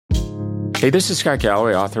Hey, this is Scott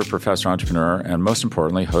Galloway, author, professor, entrepreneur, and most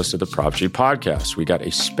importantly, host of the Prop G podcast. We got a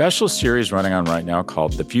special series running on right now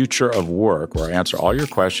called The Future of Work, where I answer all your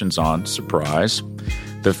questions on, surprise,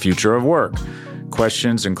 the future of work.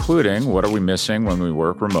 Questions including, what are we missing when we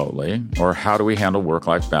work remotely? Or how do we handle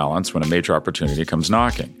work-life balance when a major opportunity comes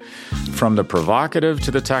knocking? From the provocative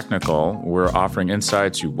to the technical, we're offering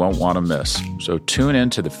insights you won't want to miss. So tune in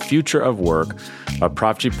to The Future of Work, a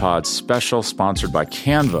Prop G Pod special sponsored by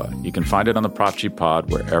Canva. You can find it on the Prop G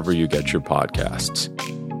Pod wherever you get your podcasts.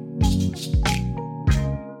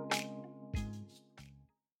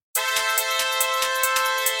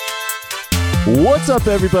 What's up,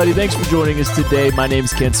 everybody? Thanks for joining us today. My name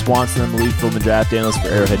is Ken Swanson. I'm the lead film and draft analyst for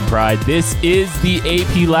Arrowhead Pride. This is the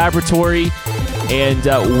AP Laboratory, and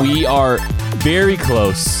we are very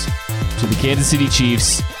close to the Kansas City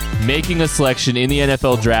Chiefs making a selection in the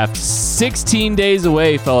NFL Draft. 16 days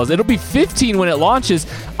away, fellas. It'll be 15 when it launches.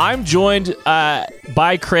 I'm joined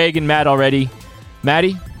by Craig and Matt already.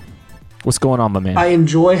 Matty, what's going on, my man? I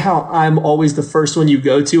enjoy how I'm always the first one you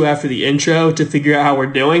go to after the intro to figure out how we're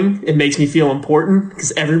doing. It makes me feel important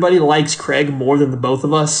because everybody likes Craig more than the both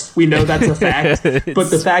of us. We know that's a fact.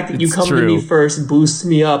 But the fact that you come to me first boosts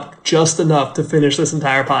me up just enough to finish this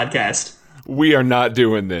entire podcast. We are not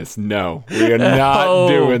doing this. No. We are not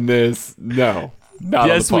doing this. No. Not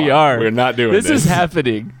yes, we are. We're not doing this. This is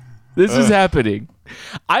happening. This is happening.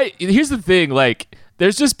 Here's the thing, like,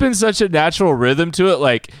 there's just been such a natural rhythm to it.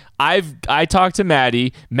 Like, I talked to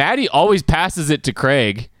Maddie. Maddie always passes it to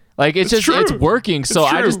Craig. Like, it's working. So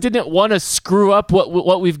I just didn't want to screw up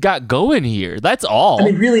what we've got going here. That's all. I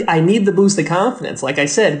mean, really, I need the boost of confidence. Like I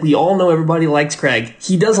said, we all know everybody likes Craig.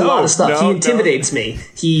 He does a lot of stuff. He intimidates me.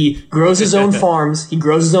 He grows his own farms. He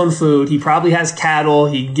grows his own food. He probably has cattle.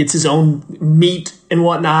 He gets his own meat and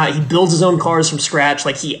whatnot. He builds his own cars from scratch.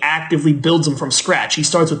 Like, he actively builds them from scratch. He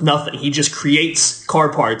starts with nothing. He just creates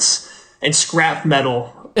car parts and scrap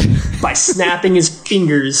metal by snapping his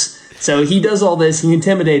fingers. So he does all this. He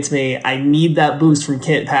intimidates me. I need that boost from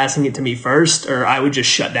Kent passing it to me first, or I would just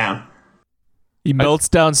shut down. He melts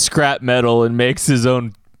down scrap metal and makes his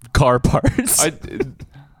own car parts.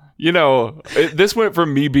 This went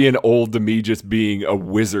from me being old to me just being a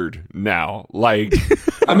wizard now. Like,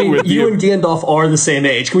 I mean, you and Gandalf are the same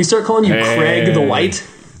age. Can we start calling you Craig the White?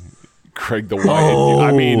 Craig the White. Oh.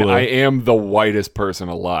 I mean, I am the whitest person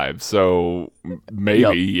alive, so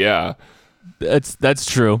maybe, yeah. That's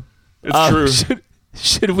true. It's true.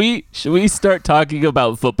 Should we start talking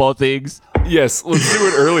about football things? Yes, let's do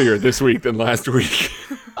it earlier this week than last week.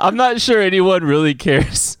 I'm not sure anyone really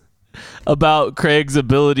cares about Craig's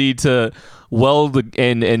ability to weld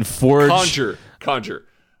and forge. Conjure. Conjure.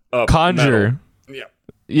 Metal.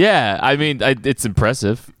 Yeah, I mean, it's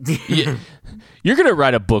impressive. You're going to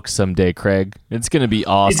write a book someday, Craig. It's going to be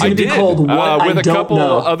awesome. It's going to be called What with I a Don't couple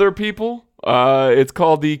Know. other people. It's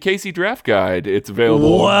called the Casey Draft Guide. It's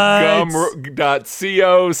available at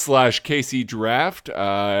gum.co/Casey Draft.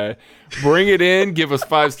 Bring it in. Give us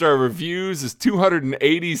 5-star reviews. It's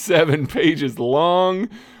 287 pages long,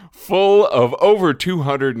 full of over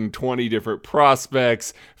 220 different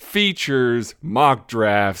prospects, features, mock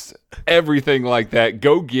drafts, everything like that.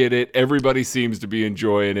 Go get it. Everybody seems to be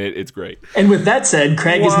enjoying it. It's great. And with that said,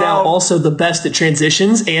 Craig is now also the best at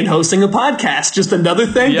transitions and hosting a podcast. Just another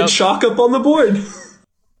thing to chalk up on the board.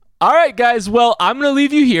 All right, guys. Well, I'm going to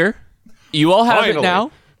leave you here. You all have it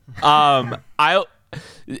now.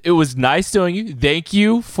 It was nice knowing you. Thank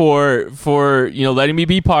you for letting me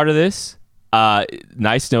be part of this.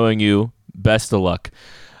 Nice knowing you. Best of luck.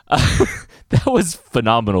 That was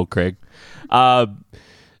phenomenal, Craig.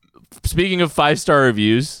 Speaking of 5-star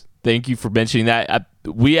reviews, thank you for mentioning that.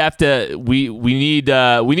 We need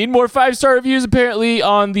more 5-star reviews apparently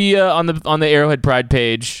on the Arrowhead Pride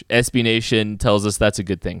page. SB Nation tells us that's a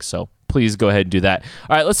good thing, so please go ahead and do that.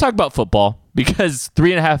 All right, let's talk about football, because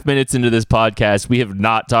 3.5 minutes into this podcast, we have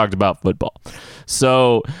not talked about football.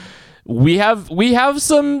 So we have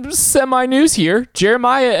some semi news here.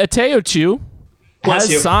 Jeremiah Ateochu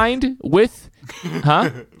has signed with,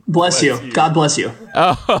 Bless you. God bless you.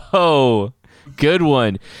 Oh, good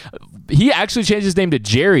one. He actually changed his name to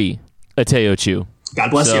Jerry Ateochu.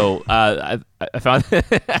 God bless you. I found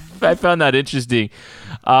I found that interesting.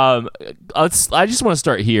 I just want to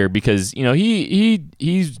start here because he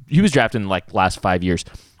was drafted in like last 5 years.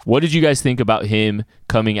 What did you guys think about him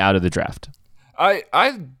coming out of the draft?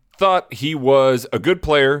 I thought he was a good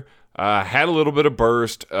player. Had a little bit of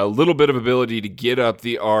burst, a little bit of ability to get up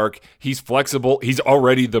the arc. He's flexible. He's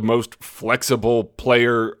already the most flexible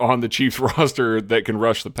player on the Chiefs roster that can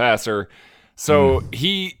rush the passer. So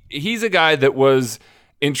he's a guy that was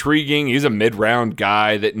intriguing. He's a mid-round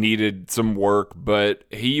guy that needed some work, but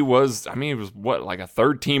he was what, like a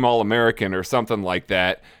third-team All-American or something like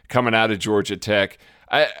that coming out of Georgia Tech.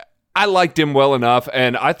 I liked him well enough,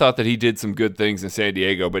 and I thought that he did some good things in San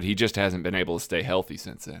Diego, but he just hasn't been able to stay healthy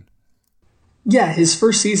since then. Yeah, his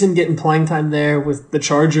first season getting playing time there with the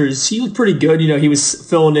Chargers, he looked pretty good. He was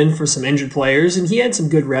filling in for some injured players, and he had some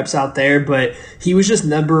good reps out there, but he was just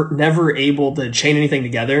never able to chain anything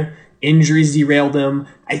together. Injuries derailed him.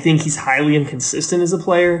 I think he's highly inconsistent as a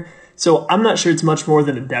player. So I'm not sure it's much more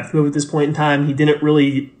than a depth move at this point in time. He didn't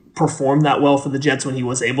really perform that well for the Jets when he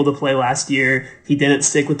was able to play last year. He didn't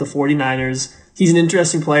stick with the 49ers. He's an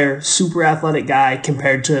interesting player, super athletic guy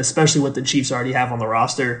compared to especially what the Chiefs already have on the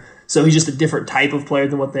roster. So he's just a different type of player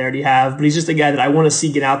than what they already have. But he's just a guy that I want to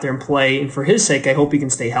see get out there and play. And for his sake, I hope he can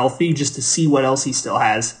stay healthy just to see what else he still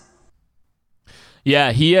has.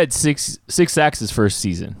 Yeah, he had six sacks his first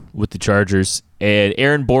season with the Chargers. And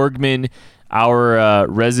Aaron Borgman, our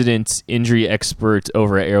resident injury expert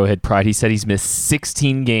over at Arrowhead Pride, he said he's missed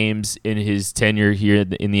 16 games in his tenure here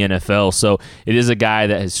in the NFL. So it is a guy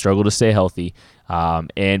that has struggled to stay healthy.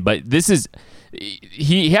 But this is...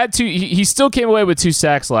 He still came away with 2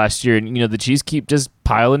 sacks last year, and the Chiefs keep just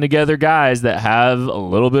piling together guys that have a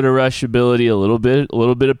little bit of rush ability, a little bit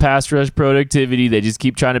of pass rush productivity. They just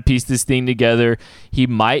keep trying to piece this thing together. He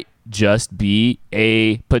might just be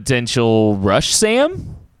a potential rush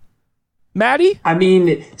Sam, Maddie?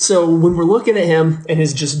 So when we're looking at him and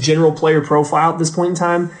his just general player profile at this point in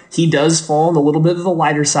time, he does fall on a little bit of the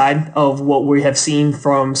lighter side of what we have seen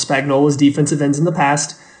from Spagnuolo's defensive ends in the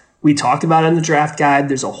past. We talked about it in the draft guide.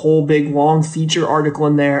 There's a whole big long feature article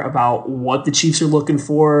in there about what the Chiefs are looking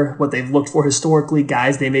for, what they've looked for historically,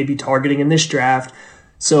 guys they may be targeting in this draft.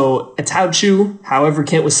 So it's however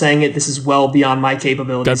Kent was saying it, this is well beyond my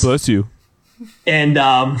capabilities. God bless you. And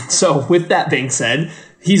so with that being said,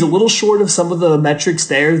 he's a little short of some of the metrics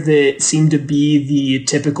there that seem to be the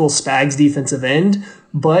typical Spags defensive end,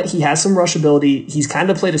 but he has some rush ability. He's kind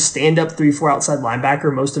of played a stand-up 3-4 outside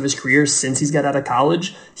linebacker most of his career since he's got out of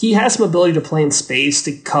college. He has some ability to play in space,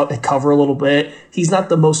 to cover a little bit. He's not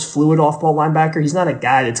the most fluid off-ball linebacker. He's not a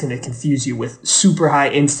guy that's going to confuse you with super high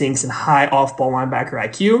instincts and high off-ball linebacker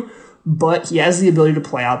IQ, but he has the ability to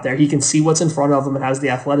play out there. He can see what's in front of him and has the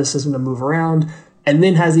athleticism to move around, and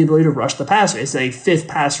then has the ability to rush the passer. He's a 5th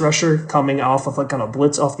pass rusher coming off of like on a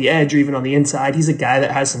blitz off the edge or even on the inside. He's a guy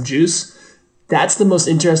that has some juice. That's the most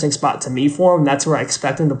interesting spot to me for him. That's where I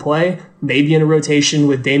expect him to play. Maybe in a rotation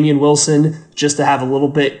with Damian Wilson, just to have a little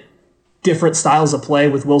bit different styles of play,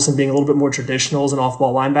 with Wilson being a little bit more traditional as an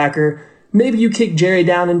off-ball linebacker. Maybe you kick Jerry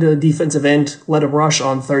down into a defensive end, let him rush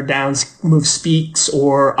on third downs, move Speaks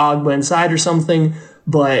or Ogba inside or something.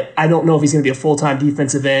 But I don't know if he's going to be a full-time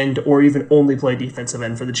defensive end or even only play defensive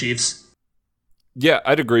end for the Chiefs. Yeah,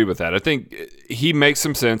 I'd agree with that. I think he makes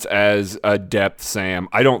some sense as a depth Sam.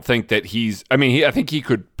 I don't think that I think he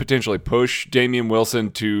could potentially push Damian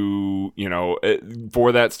Wilson to,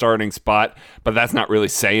 for that starting spot, but that's not really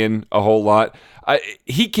saying a whole lot.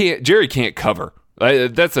 Jerry can't cover.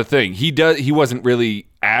 That's the thing. He wasn't really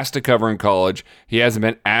asked to cover in college. He hasn't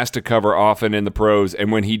been asked to cover often in the pros,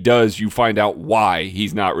 and when he does, you find out why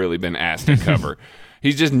he's not really been asked to cover.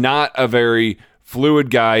 He's just not a very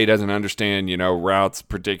fluid guy. He doesn't understand, routes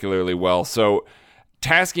particularly well. So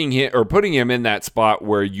tasking him or putting him in that spot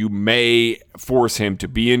where you may force him to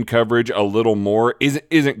be in coverage a little more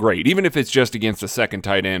isn't great. Even if it's just against a second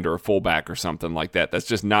tight end or a fullback or something like that, that's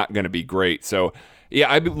just not going to be great. So yeah,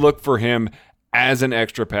 I look for him as an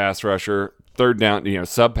extra pass rusher, third down,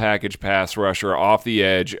 sub-package pass rusher off the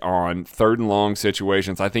edge on third and long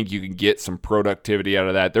situations. I think you can get some productivity out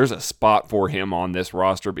of that. There's a spot for him on this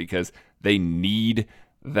roster because they need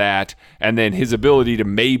that. And then his ability to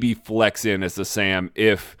maybe flex in as the Sam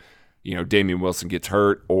if, Damian Wilson gets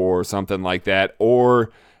hurt or something like that.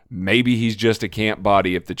 Or maybe he's just a camp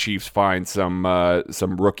body if the Chiefs find some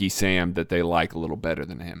rookie Sam that they like a little better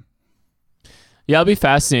than him. Yeah, I'll be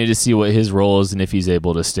fascinated to see what his role is and if he's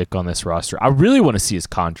able to stick on this roster. I really want to see his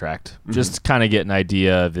contract, just to kind of get an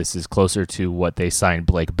idea if this is closer to what they signed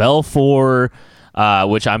Blake Bell for,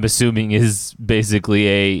 which I'm assuming is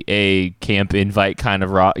basically a camp invite kind of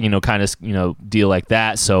deal like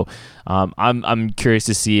that. So I'm curious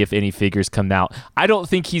to see if any figures come out. I don't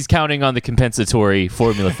think he's counting on the compensatory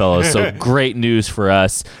formula, fellows. So great news for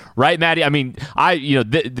us, right, Maddie?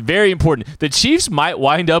 Very important. The Chiefs might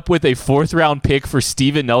wind up with a 4th round pick for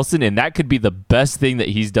Steven Nelson, and that could be the best thing that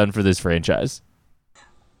he's done for this franchise.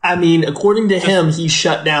 According to him, he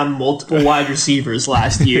shut down multiple wide receivers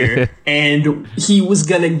last year, and he was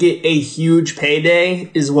going to get a huge payday,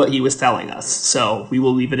 is what he was telling us. So we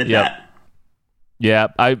will leave it at that. Yeah,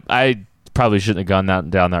 I probably shouldn't have gone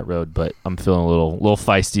down that road, but I'm feeling a little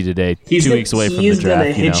feisty today. 2 weeks away from the draft. He's going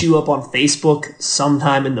to hit you up on Facebook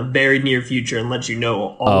sometime in the very near future and let you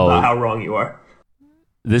know all about how wrong you are.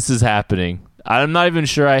 This is happening. I'm not even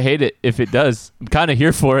sure I hate it if it does. I'm kind of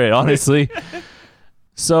here for it, honestly.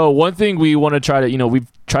 So one thing we want to try to, we've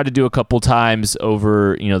tried to do a couple times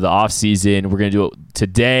over, the off season. We're going to do it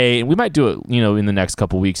today, and we might do it, in the next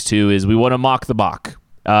couple weeks too, is we want to mock the mock.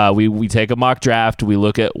 We take a mock draft. We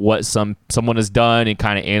look at what someone has done and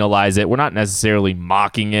kind of analyze it. We're not necessarily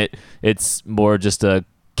mocking it. It's more just a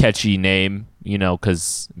catchy name,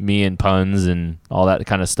 because me and puns and all that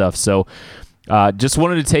kind of stuff. So just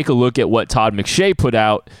wanted to take a look at what Todd McShay put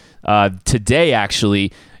out today,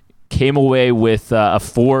 actually. Came away with a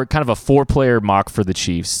four-player mock for the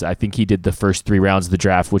Chiefs. I think he did the first 3 rounds of the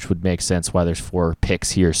draft, which would make sense why there's 4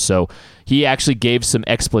 picks here. So he actually gave some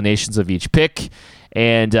explanations of each pick,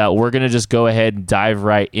 and we're going to just go ahead and dive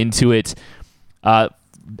right into it.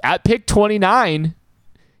 At pick 29,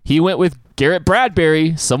 he went with Garrett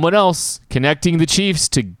Bradbury, someone else connecting the Chiefs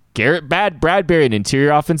to Garrett Bradbury, an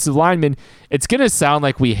interior offensive lineman. It's going to sound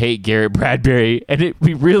like we hate Garrett Bradbury, and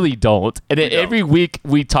we really don't. And every week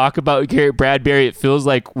we talk about Garrett Bradbury, it feels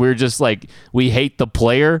like we're just like we hate the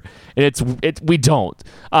player, and we don't.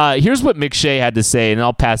 Here's what McShay had to say, and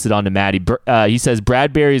I'll pass it on to Maddie. He says,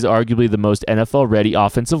 Bradbury is arguably the most NFL-ready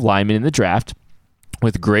offensive lineman in the draft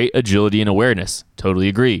with great agility and awareness. Totally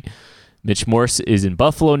agree. Mitch Morse is in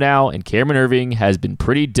Buffalo now, and Cameron Irving has been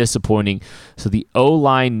pretty disappointing, so the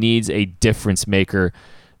O-line needs a difference maker.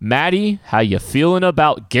 Maddie, how you feeling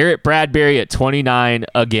about Garrett Bradbury at 29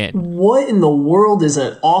 again? What in the world is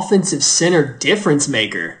an offensive center difference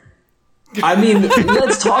maker? I mean,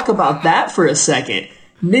 let's talk about that for a second.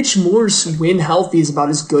 Mitch Morse, when healthy, is about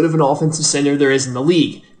as good of an offensive center there is in the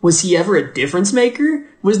league. Was he ever a difference maker?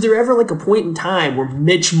 Was there ever a point in time where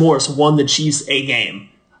Mitch Morse won the Chiefs a game?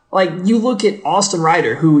 You look at Austin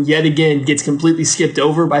Ryder, who yet again gets completely skipped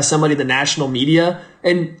over by somebody in the national media.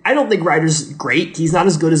 And I don't think Ryder's great. He's not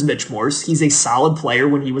as good as Mitch Morse. He's a solid player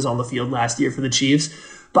when he was on the field last year for the Chiefs.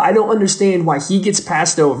 But I don't understand why he gets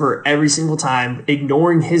passed over every single time,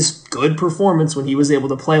 ignoring his good performance when he was able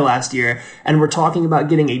to play last year. And we're talking about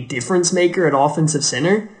getting a difference maker at offensive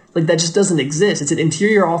center. That just doesn't exist. It's an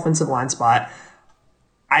interior offensive line spot.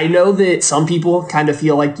 I know that some people kind of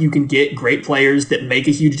feel like you can get great players that make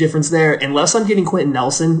a huge difference there. Unless I'm getting Quentin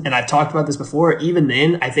Nelson, and I've talked about this before, even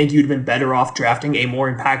then, I think you'd have been better off drafting a more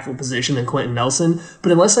impactful position than Quentin Nelson.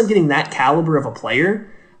 But unless I'm getting that caliber of a player,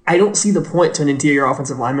 I don't see the point to an interior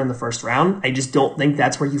offensive lineman in the first round. I just don't think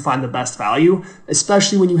that's where you find the best value,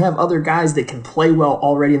 especially when you have other guys that can play well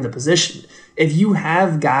already in the position. If you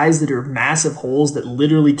have guys that are massive holes that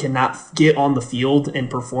literally cannot get on the field and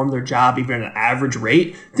perform their job even at an average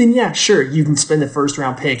rate, then yeah, sure, you can spend the first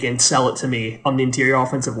round pick and sell it to me on the interior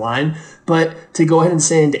offensive line. But to go ahead and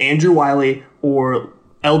send Andrew Wiley or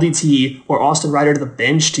LDT or Austin Ryder to the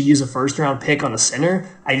bench to use a first round pick on a center,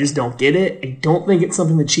 I just don't get it. I don't think it's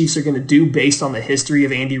something the Chiefs are going to do based on the history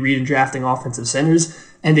of Andy Reid in drafting offensive centers.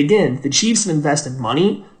 And again, the Chiefs have invested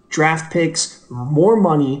money, draft picks, more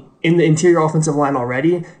money in the interior offensive line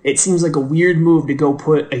already. It seems like a weird move to go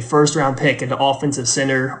put a first round pick into offensive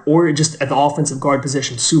center or just at the offensive guard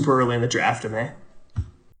position super early in the draft to me.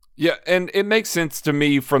 Yeah, and it makes sense to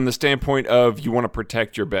me from the standpoint of you want to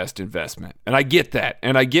protect your best investment. And I get that.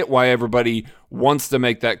 And I get why everybody wants to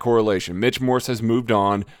make that correlation. Mitch Morse has moved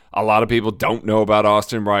on. A lot of people don't know about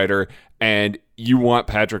Austin Ryder. And you want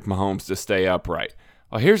Patrick Mahomes to stay upright.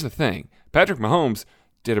 Well, here's the thing. Patrick Mahomes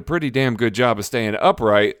did a pretty damn good job of staying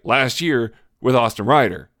upright last year with Austin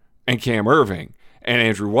Ryder and Cam Irving and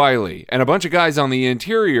Andrew Wiley and a bunch of guys on the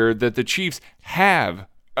interior that the Chiefs have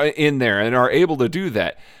in there and are able to do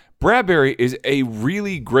that. Bradbury is a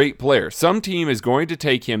really great player. Some team is going to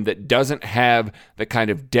take him that doesn't have the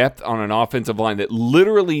kind of depth on an offensive line that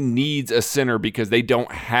literally needs a center because they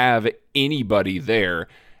don't have anybody there.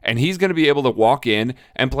 And he's going to be able to walk in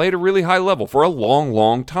and play at a really high level for a long,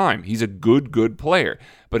 long time. He's a good player.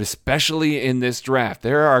 But especially in this draft,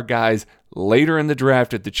 there are guys later in the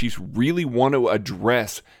draft that the Chiefs really want to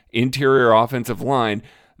address interior offensive line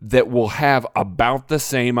that will have about the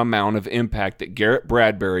same amount of impact that Garrett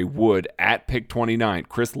Bradbury would at pick 29.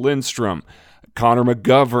 Chris Lindstrom, Connor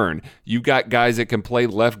McGovern. You got guys that can play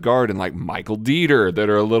left guard and like Michael Dieter that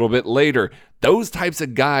are a little bit later. Those types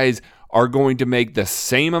of guys are going to make the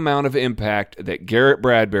same amount of impact that Garrett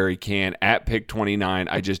Bradbury can at pick 29.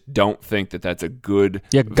 I just don't think that that's a good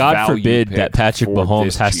God forbid that Patrick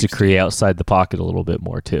Mahomes has to create outside the pocket a little bit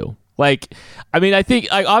more too. Like, I mean, I think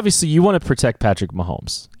obviously you want to protect Patrick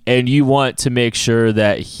Mahomes and you want to make sure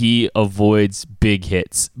that he avoids big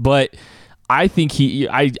hits. But I think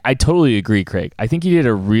I totally agree, Craig. I think he did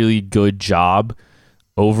a really good job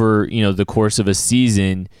over, the course of a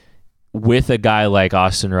season with a guy like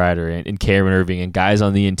Austin Ryder and Cameron Irving and guys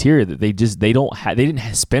on the interior that they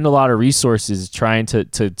didn't spend a lot of resources trying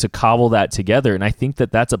to cobble that together. And I think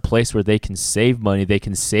that that's a place where they can save money, they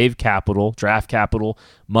can save capital, draft capital,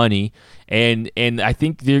 money, and I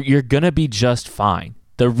think you're gonna be just fine.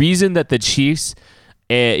 The reason that the Chiefs,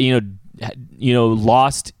 lost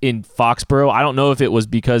in Foxborough, I don't know if it was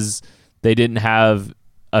because they didn't have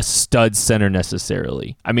a stud center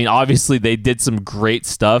necessarily. I mean, obviously they did some great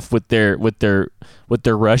stuff with their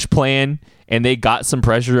rush plan, and they got some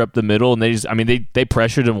pressure up the middle, and they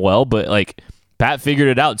pressured him well, but like Pat figured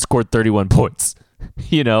it out and scored 31 points.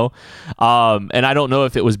 And I don't know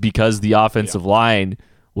if it was because the offensive line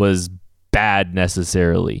was bad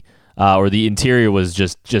necessarily, or the interior was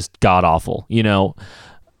just god awful.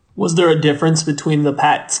 Was there a difference between the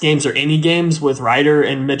Pats games or any games with Ryder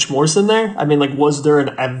and Mitch Morrison there? I mean, like, was there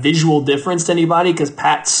a visual difference to anybody? Because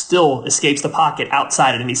Pat still escapes the pocket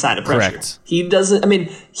outside at any sign of pressure. Correct. He doesn't, I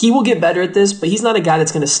mean, he will get better at this, but he's not a guy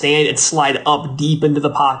that's going to stand and slide up deep into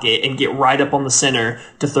the pocket and get right up on the center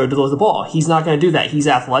to throw the ball. He's not going to do that. He's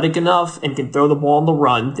athletic enough and can throw the ball on the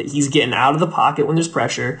run that he's getting out of the pocket when there's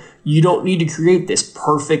pressure. You don't need to create this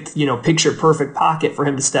perfect, picture perfect pocket for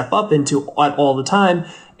him to step up into all the time.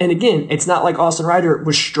 And again, it's not like Austin Ryder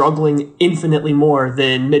was struggling infinitely more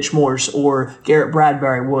than Mitch Morse or Garrett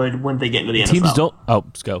Bradbury would when they get into the NFL. Teams don't. Oh,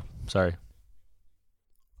 let's go. Sorry.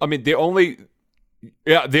 I mean, the only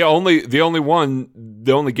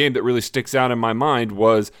game that really sticks out in my mind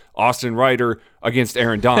was Austin Ryder against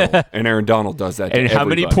Aaron Donald, and Aaron Donald does that. And how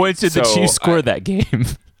many points did the Chiefs score that game?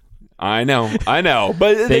 I know,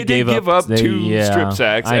 but they did give up two strip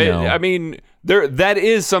sacks. I mean, that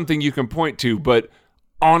is something you can point to, but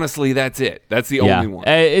honestly, that's it. That's the only one.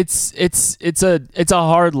 It's a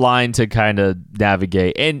hard line to kind of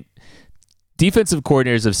navigate. And defensive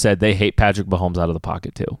coordinators have said they hate Patrick Mahomes out of the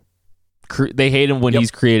pocket too. They hate him when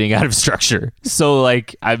he's creating out of structure. So,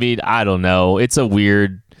 like, I mean, I don't know. It's a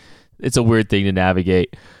weird thing to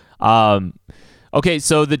navigate. Okay,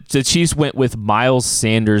 so the Chiefs went with Miles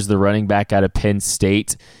Sanders, the running back out of Penn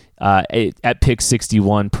State, at pick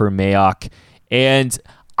 61 per Mayock. And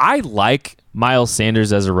I like Miles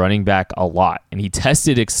Sanders as a running back a lot, and he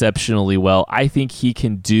tested exceptionally well. I think he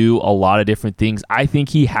can do a lot of different things. I think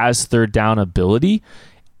he has third down ability.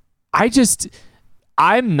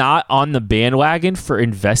 I'm not on the bandwagon for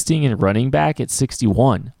investing in running back at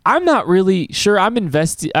 61. I'm not really sure I'm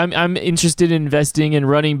interested in investing in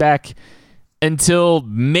running back until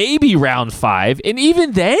maybe round 5. And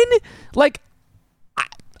even then, like,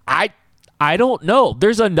 I don't know.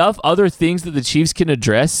 There's enough other things that the Chiefs can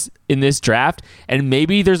address in this draft, and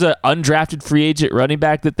maybe there's an undrafted free agent running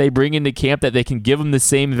back that they bring into camp that they can give them the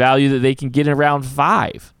same value that they can get in round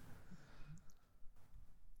 5.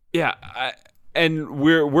 Yeah, and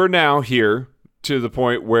we're now here to the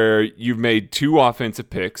point where you've made 2 offensive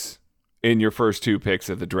picks in your first 2 picks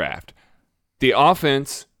of the draft. The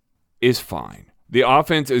offense is fine. The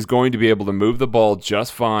offense is going to be able to move the ball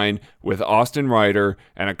just fine with Austin Ryder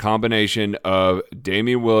and a combination of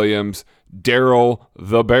Damian Williams, Darryl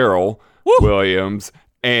the Barrel Williams,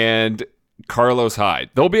 and Carlos Hyde.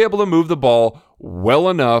 They'll be able to move the ball well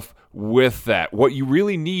enough with that. What you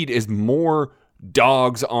really need is more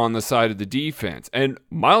dogs on the side of the defense. And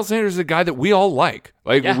Miles Sanders is a guy that we all like.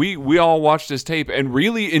 We all watched his tape and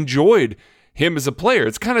really enjoyed him as a player.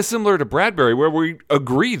 It's kind of similar to Bradbury, where we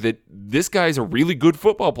agree that this guy's a really good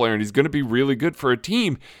football player and he's going to be really good for a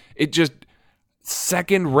team. It just,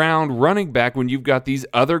 second round running back when you've got these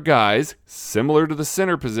other guys similar to the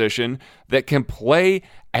center position that can play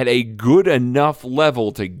at a good enough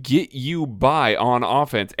level to get you by on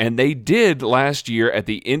offense. And they did last year at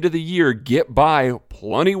the end of the year get by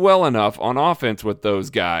plenty well enough on offense with those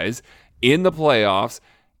guys in the playoffs.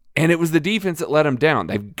 And it was the defense that let them down.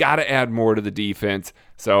 They've got to add more to the defense.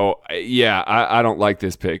 So, yeah, I don't like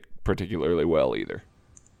this pick particularly well either.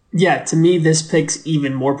 Yeah, to me, this pick's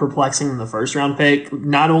even more perplexing than the first round pick,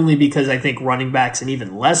 not only because I think running back's an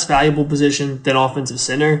even less valuable position than offensive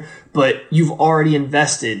center, but you've already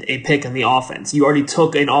invested a pick in the offense. You already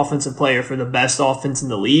took an offensive player for the best offense in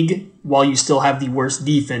the league while you still have the worst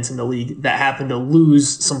defense in the league that happened to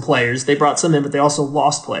lose some players. They brought some in, but they also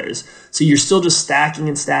lost players. So you're still just stacking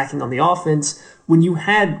and stacking on the offense when you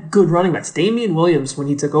had good running backs. Damian Williams, when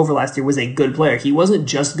he took over last year, was a good player. He wasn't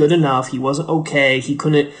just good enough. He wasn't okay. He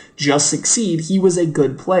couldn't just succeed. He was a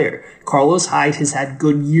good player. Carlos Hyde has had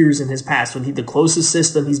good years in his past when the closest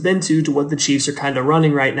system he's been to what the Chiefs are kind of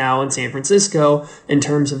running right now in San Francisco in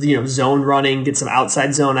terms of, zone running, get some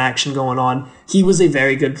outside zone action going on. He was a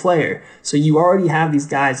very good player. So you already have these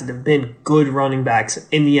guys that have been good running backs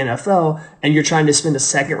in the NFL, and you're trying to spend a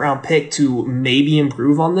second round pick to maybe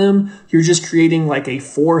improve on them. You're just creating like a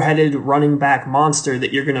four-headed running back monster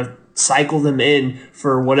that you're going to cycle them in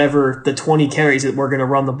for whatever the 20 carries that we're going to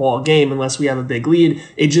run the ball game unless we have a big lead.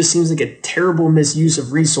 It just seems like a terrible misuse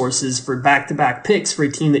of resources for back-to-back picks for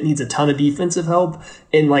a team that needs a ton of defensive help,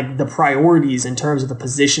 and like the priorities in terms of the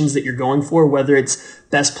positions that you're going for, whether it's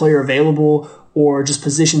best player available or just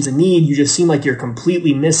positions in need. You just seem like you're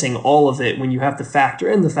completely missing all of it when you have to factor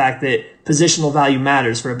in the fact that positional value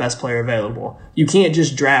matters for a best player available. You can't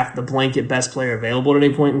just draft the blanket best player available at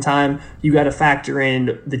any point in time. You got to factor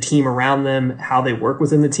in the team around them, how they work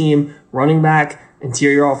within the team. Running back,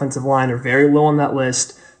 interior offensive line are very low on that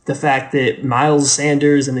list. The fact that Miles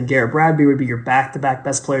Sanders and then Garrett Bradbury would be your back-to-back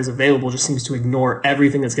best players available just seems to ignore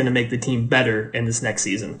everything that's going to make the team better in this next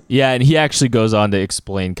season. Yeah, and he actually goes on to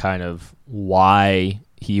explain kind of why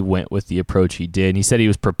he went with the approach he did. And he said he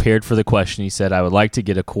was prepared for the question. He said, I would like to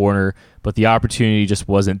get a corner, but the opportunity just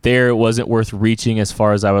wasn't there. It wasn't worth reaching as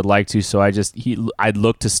far as I would like to. So I'd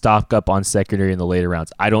look to stock up on secondary in the later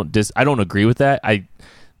rounds. I don't agree with that.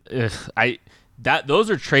 Those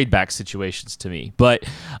are trade back situations to me. But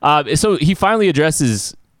so he finally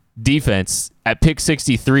addresses defense at pick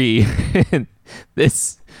 63.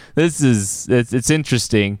 It's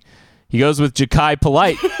interesting. He goes with Ja'Kai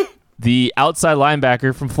Polite, the outside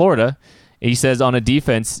linebacker from Florida. And he says on a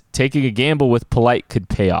defense, taking a gamble with Polite could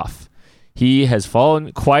pay off. He has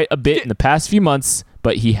fallen quite a bit in the past few months,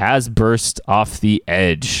 but he has burst off the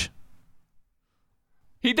edge.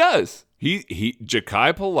 He does.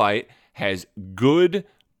 Ja'Kai Polite has good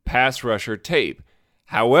pass rusher tape.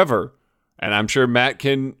 However, and I'm sure Matt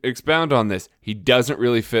can expound on this, he doesn't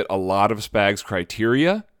really fit a lot of Spags'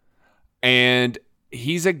 criteria. And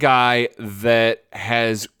he's a guy that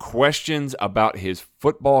has questions about his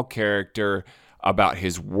football character, about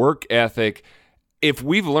his work ethic. If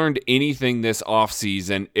we've learned anything this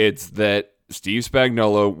offseason, it's that Steve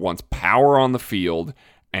Spagnuolo wants power on the field,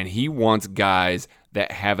 and he wants guys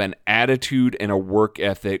that have an attitude and a work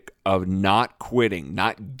ethic of not quitting,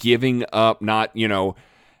 not giving up, not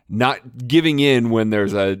giving in when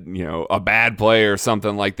there's a bad play or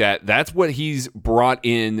something like that. That's what he's brought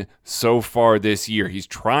in so far this year. He's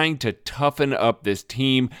trying to toughen up this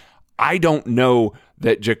team. I don't know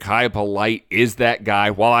that Ja'Kai Polite is that guy.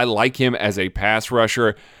 While I like him as a pass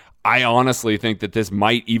rusher, I honestly think that this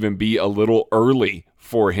might even be a little early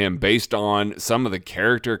for him based on some of the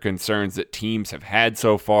character concerns that teams have had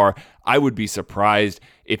so far. I would be surprised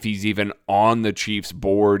if he's even on the Chiefs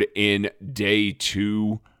board in day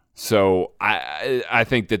 2. So I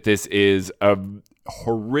think that this is a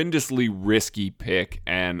horrendously risky pick,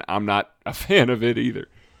 and I'm not a fan of it either.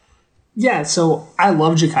 Yeah, so I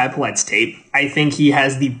love Ja'Kai Polite's tape. I think he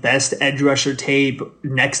has the best edge rusher tape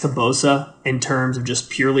next to Bosa in terms of just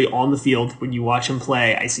purely on the field. When you watch him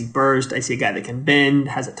play, I see burst, I see a guy that can bend,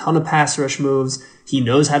 has a ton of pass rush moves. He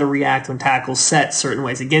knows how to react when tackles set certain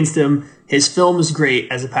ways against him. His film is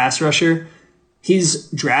great as a pass rusher.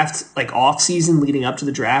 His draft, off season leading up to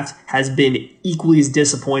the draft, has been equally as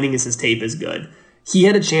disappointing as his tape is good. He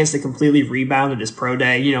had a chance to completely rebound at his pro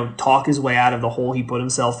day, talk his way out of the hole he put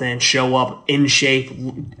himself in, show up in shape,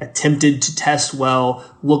 attempted to test well,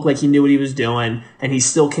 look like he knew what he was doing, and he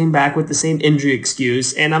still came back with the same injury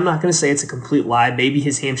excuse. And I'm not going to say it's a complete lie. Maybe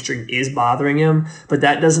his hamstring is bothering him, but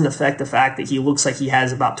that doesn't affect the fact that he looks like he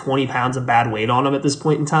has about 20 pounds of bad weight on him at this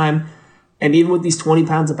point in time. And even with these 20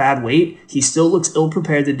 pounds of bad weight, he still looks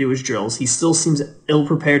ill-prepared to do his drills. He still seems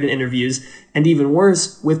ill-prepared in interviews. And even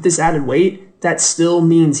worse, with this added weight, that still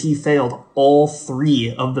means he failed all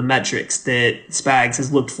 3 of the metrics that Spags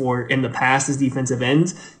has looked for in the past as defensive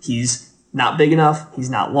ends. He's not big enough. He's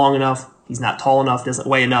not long enough. He's not tall enough. Doesn't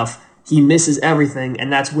weigh enough. He misses everything,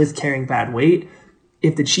 and that's with carrying bad weight.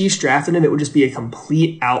 If the Chiefs drafted him, it would just be a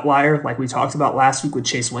complete outlier like we talked about last week with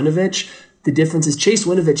Chase Winovich. The difference is Chase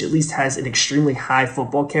Winovich at least has an extremely high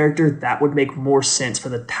football character. That would make more sense for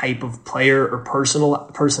the type of player or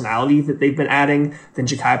personality that they've been adding than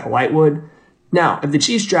Ja'Kai Polite would. Now, if the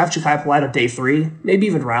Chiefs draft Ja'Kai Polite on day 3, maybe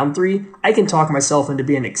even round 3, I can talk myself into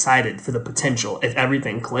being excited for the potential if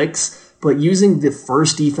everything clicks. But using the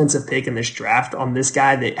first defensive pick in this draft on this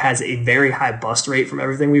guy that has a very high bust rate from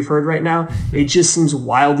everything we've heard right now, it just seems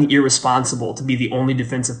wildly irresponsible to be the only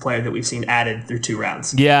defensive player that we've seen added through 2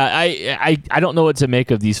 rounds. Yeah, I don't know what to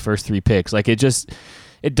make of these first 3 picks. Like, it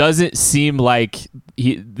doesn't seem like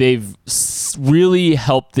they've really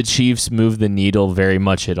helped the Chiefs move the needle very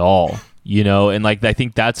much at all, and like I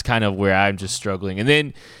think that's kind of where I'm just struggling. And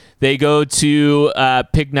then they go to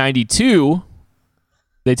pick 92.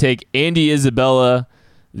 They take Andy Isabella,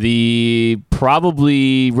 the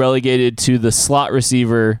probably relegated to the slot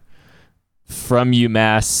receiver from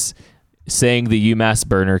UMass, saying the UMass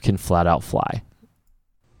burner can flat out fly.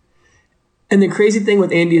 And the crazy thing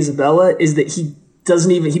with Andy Isabella is that he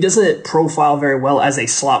doesn't profile very well as a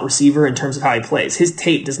slot receiver in terms of how he plays. His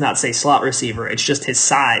tape does not say slot receiver. It's just his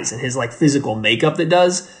size and his like physical makeup that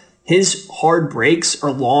does. His hard breaks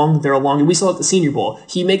are long. They're long. We saw at the Senior Bowl.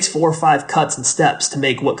 He makes 4 or 5 cuts and steps to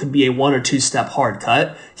make what could be a 1 or 2 step hard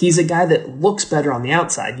cut. He's a guy that looks better on the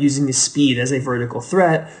outside, using his speed as a vertical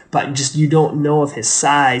threat, but just you don't know if his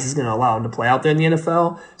size is going to allow him to play out there in the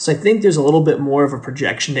NFL. So I think there's a little bit more of a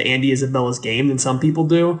projection to Andy Isabella's game than some people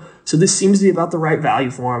do. So this seems to be about the right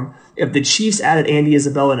value for him. If the Chiefs added Andy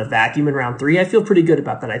Isabella in a vacuum in round 3, I feel pretty good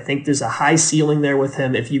about that. I think there's a high ceiling there with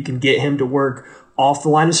him if you can get him to work off the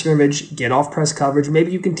line of scrimmage, get off press coverage.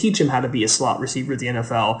 Maybe you can teach him how to be a slot receiver at the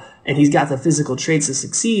NFL, and he's got the physical traits to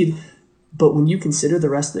succeed. But when you consider the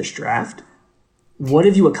rest of this draft, what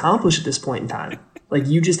have you accomplished at this point in time? Like,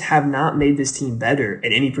 you just have not made this team better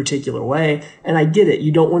in any particular way. And I get it.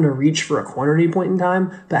 You don't want to reach for a corner at any point in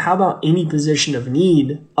time, but how about any position of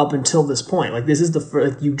need up until this point? Like, this is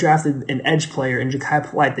you drafted an edge player in Ja'Kai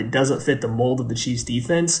Polite that doesn't fit the mold of the Chiefs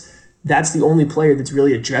defense. That's the only player that's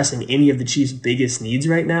really addressing any of the Chiefs' biggest needs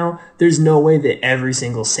right now. There's no way that every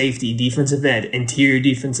single safety, defensive end, interior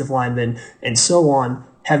defensive lineman, and so on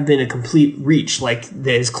have been a complete reach like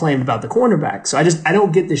that is claimed about the cornerback. So I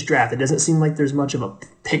don't get this draft. It doesn't seem like there's much of a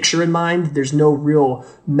picture in mind. There's no real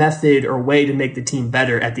method or way to make the team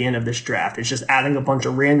better at the end of this draft. It's just adding a bunch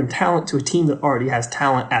of random talent to a team that already has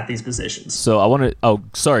talent at these positions. So I want to. Oh,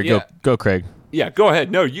 sorry. Yeah. Go, Craig. Yeah, go ahead.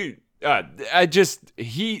 No,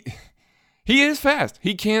 He is fast.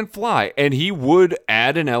 He can fly, and he would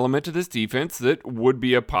add an element to this defense that would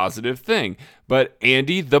be a positive thing. But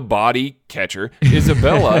Andy, the body catcher,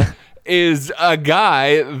 Isabella, is a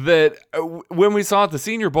guy that when we saw at the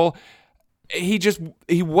Senior Bowl, he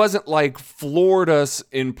wasn't like floored us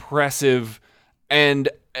impressive. And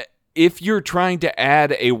if you're trying to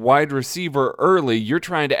add a wide receiver early, you're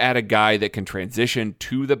trying to add a guy that can transition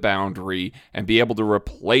to the boundary and be able to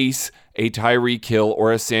replace a Tyreek Hill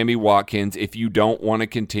or a Sammy Watkins if you don't want to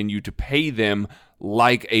continue to pay them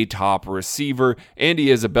like a top receiver. Andy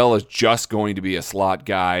Isabella is just going to be a slot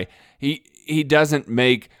guy. He doesn't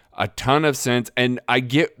make a ton of sense, and I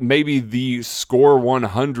get maybe the score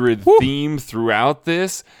 100 theme throughout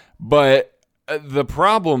this, but the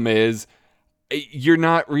problem is you're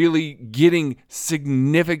not really getting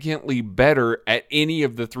significantly better at any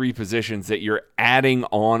of the 3 positions that you're adding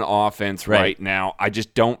on offense right now. I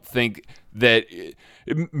just don't think that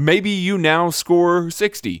maybe you now score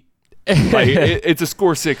 60. Like, it's a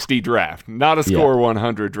score 60 draft, not a score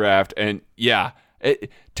 100 draft. And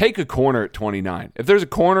take a corner at 29. If there's a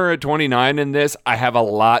corner at 29 in this, I have a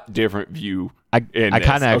lot different view. I kind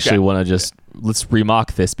of actually want to just let's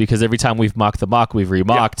remock this, because every time we've mocked the mock, we've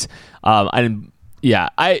remocked. I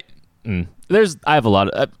have a lot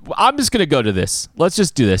of. I'm just gonna go to this. Let's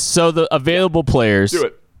just do this. So the available players. Do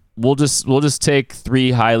it. We'll just take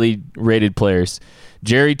 3 highly rated players.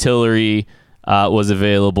 Jerry Tillery was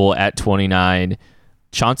available at 29.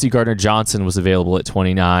 Chauncey Gardner-Johnson was available at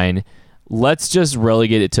 29. Let's just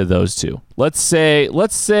relegate it to those 2. Let's say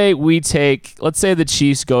the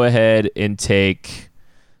Chiefs go ahead and take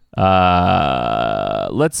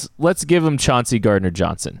let's give them Chauncey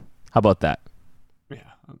Gardner-Johnson. How about that? Yeah.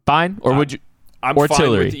 Fine? Or would you I'm or fine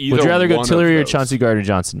Tillery? With either would you rather go one Tillery of or those. Chauncey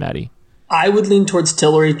Gardner-Johnson, Maddie? I would lean towards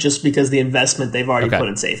Tillery just because the investment they've already put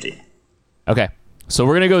in safety. Okay. So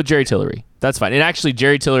we're going to go Jerry Tillery. That's fine. And actually,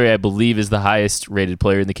 Jerry Tillery, I believe, is the highest rated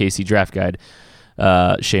player in the KC Draft Guide.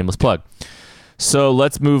 Shameless plug. So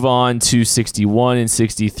let's move on to 61 and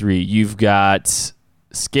 63. You've got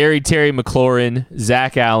Scary Terry McLaurin,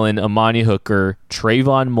 Zach Allen, Amani Hooker,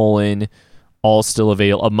 Trayvon Mullen, all still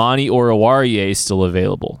available. Amani Oruwariye is still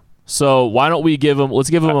available. So why don't we let's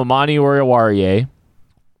give him Amani Oruwariye.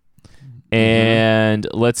 And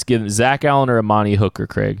let's give Zach Allen or Amani Hooker,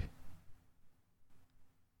 Craig.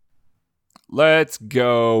 Let's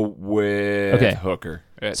go with Hooker.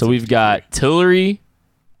 So we've got Tillery,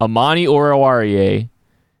 Amani Oruwariye,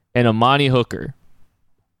 and Amani Hooker.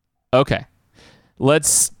 Okay.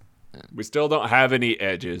 We still don't have any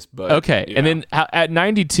edges, but okay. And then at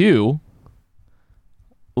 92,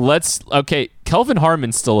 Kelvin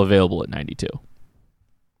Harmon's still available at 92.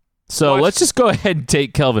 So let's just go ahead and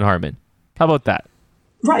take Kelvin Harmon. How about that?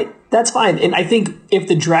 Right. That's fine. And I think if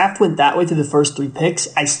the draft went that way through the first 3 picks,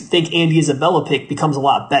 I think Andy Isabella pick becomes a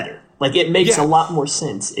lot better. Like, it makes a lot more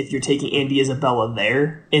sense if you're taking Andy Isabella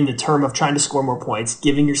there in the term of trying to score more points,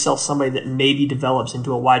 giving yourself somebody that maybe develops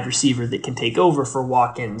into a wide receiver that can take over for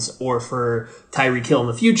Watkins or for Tyreek Hill in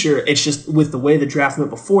the future. It's just with the way the draft went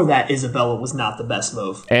before that, Isabella was not the best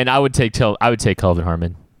move. And I would take Kelvin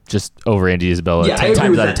Harmon just over Andy Isabella 10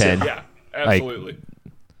 times out of 10. Yeah, absolutely.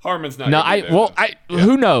 Harmon's not.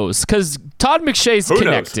 Who knows? Because Todd McShay's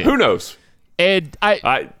connected. Who knows? And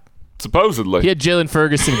supposedly he had Jalen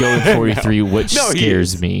Ferguson going 43, which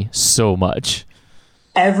scares me so much.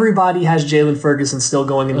 Everybody has Jalen Ferguson still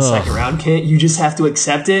going in the second round, Kent. You just have to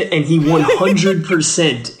accept it, and he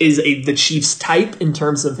 100% is the Chiefs' type in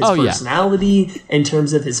terms of his personality, in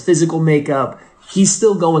terms of his physical makeup. He's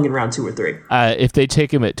still going in round 2 or 3. If they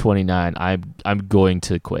take him at 29, I'm going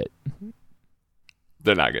to quit.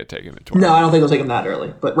 They're not going to take him at 29. No, I don't think they'll take him that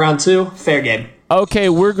early. But round 2, fair game. Okay,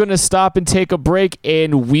 we're going to stop and take a break,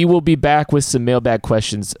 and we will be back with some mailbag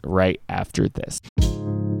questions right after this.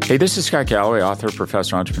 Hey, this is Scott Galloway, author,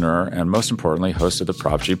 professor, entrepreneur, and most importantly, host of the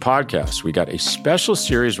Prop G podcast. We got a special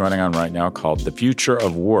series running on right now called The Future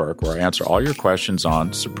of Work, where I answer all your questions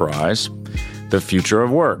on, surprise, the future of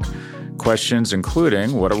work. Questions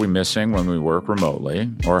including, what are we missing when we work remotely?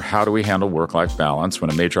 Or how do we handle work-life balance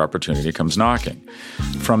when a major opportunity comes knocking?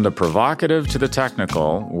 From the provocative to the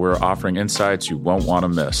technical, we're offering insights you won't want to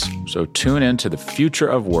miss. So tune in to The Future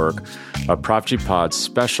of Work, a Prop G Pod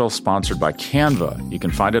special sponsored by Canva. You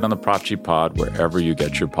can find it on the Prop G Pod wherever you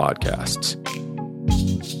get your podcasts.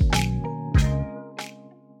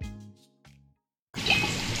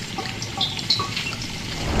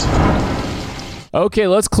 Okay,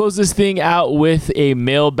 let's close this thing out with a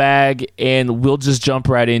mailbag, and we'll just jump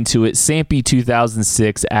right into it.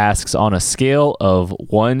 Sampy2006 asks, on a scale of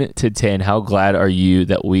 1 to 10, how glad are you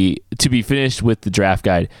that to be finished with the draft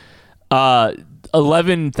guide?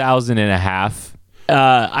 11,000 and a half.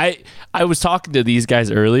 I was talking to these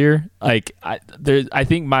guys earlier. Like, I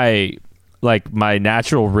think my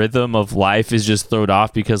natural rhythm of life is just thrown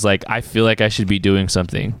off because like I feel like I should be doing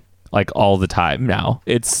something like all the time now.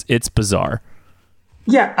 It's bizarre.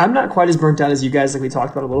 Yeah, I'm not quite as burnt out as you guys, like we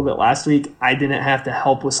talked about a little bit last week. I didn't have to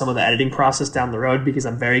help with some of the editing process down the road because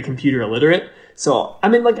I'm very computer illiterate. So, I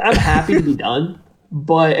mean, like, I'm happy to be done,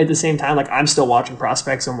 but at the same time, like, I'm still watching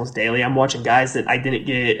prospects almost daily. I'm watching guys that I didn't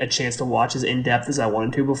get a chance to watch as in-depth as I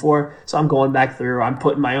wanted to before. So I'm going back through, I'm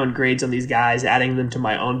putting my own grades on these guys, adding them to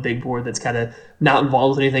my own big board that's kind of not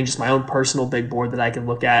involved with anything, just my own personal big board that I can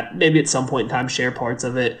look at, maybe at some point in time share parts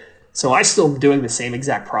of it. So I still am doing the same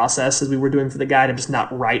exact process as we were doing for the guide. I'm just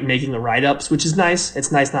not making the write-ups, which is nice.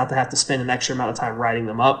 It's nice not to have to spend an extra amount of time writing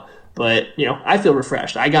them up. But, you know, I feel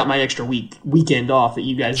refreshed. I got my extra weekend off that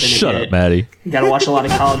you guys didn't get. Shut up, Maddie. Got to watch a lot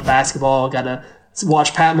of college basketball. Got to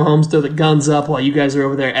watch Pat Mahomes throw the guns up while you guys are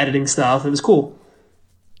over there editing stuff. It was cool.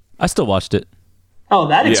 I still watched it. Oh,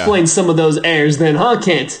 that explains some of those errors then, huh,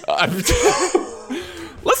 Kent?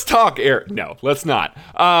 Let's talk air. No, let's not.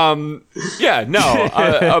 About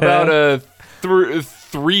a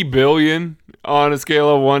 3 billion on a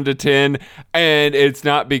scale of 1 to 10. And it's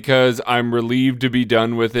not because I'm relieved to be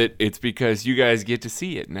done with it. It's because you guys get to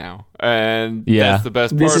see it now. And that's the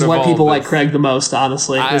best part This is of why all people this. like Craig the most,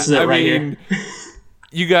 honestly. This is it right here.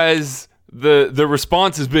 You guys, the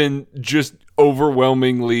response has been just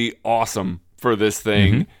overwhelmingly awesome for this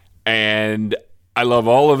thing. Mm-hmm. And I love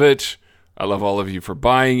all of it. I love all of you for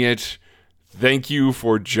buying it. Thank you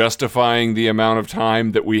for justifying the amount of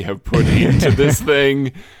time that we have put into this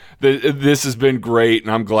thing. This has been great,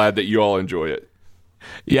 and I'm glad that you all enjoy it.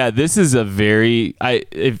 Yeah, this is a very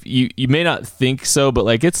if you may not think so, but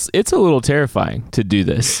like it's a little terrifying to do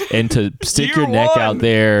this and to stick your neck out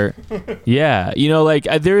there. Yeah, you know, like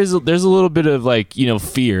there's a little bit of like, you know,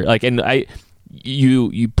 fear. Like, and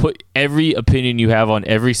you put every opinion you have on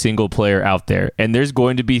every single player out there, and there's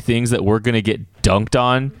going to be things that we're going to get dunked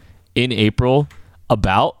on in April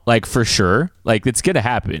about, like, for sure. Like, it's going to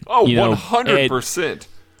happen. Oh, 100%.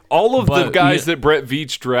 All of the guys that Brett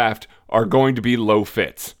Veach draft are going to be low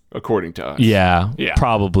fits, according to us. Yeah.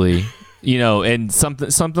 Probably. You know, and something.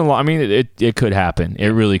 I mean, it could happen.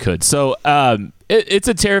 It really could. So, it's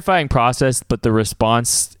a terrifying process, but the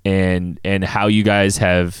response and how you guys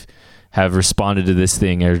have responded to this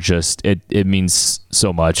thing are just it means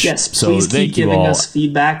so much. Yes, so please keep giving us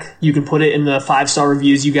feedback. You can put it in the 5-star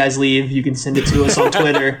reviews you guys leave. You can send it to us on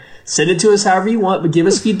Twitter. Send it to us however you want, but give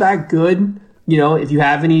us feedback. Good. If you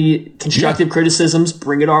have any constructive criticisms,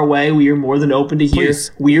 bring it our way. We are more than open to hear.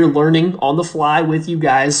 Please. We are learning on the fly with you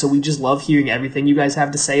guys, so we just love hearing everything you guys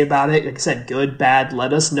have to say about it. Like I said, good, bad,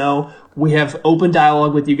 let us know. We have open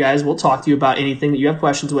dialogue with you guys. We'll talk to you about anything that you have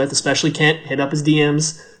questions with, especially Kent. Hit up his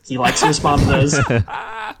DMs. He likes to respond to those.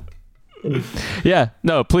 Yeah,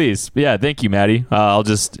 no, please. Yeah, thank you, Maddie.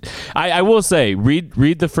 I will say,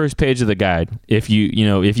 read the first page of the guide if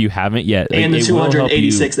you haven't yet. And the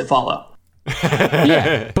 286 that follow.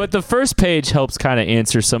 Yeah, but the first page helps kind of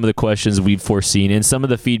answer some of the questions we've foreseen and some of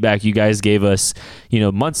the feedback you guys gave us,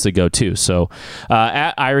 months ago too. So,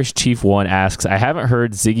 at Irish Chief 1 asks, I haven't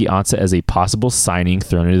heard Ziggy Ansah as a possible signing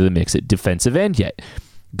thrown into the mix at defensive end yet.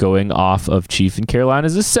 Going off of Chief and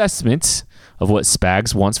Carolina's assessment of what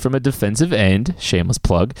Spags wants from a defensive end, shameless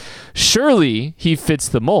plug, surely he fits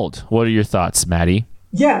the mold. What are your thoughts, Maddie?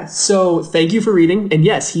 Yeah, so thank you for reading. And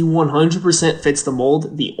yes, he 100% fits the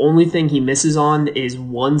mold. The only thing he misses on is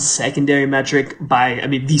one secondary metric by,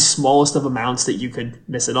 the smallest of amounts that you could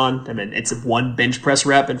miss it on. It's one bench press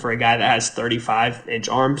rep, and for a guy that has 35-inch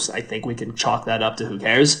arms, I think we can chalk that up to who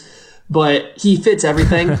cares. But he fits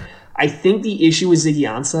everything. I think the issue with Ziggy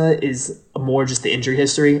Ansah is more just the injury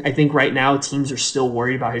history. I think right now teams are still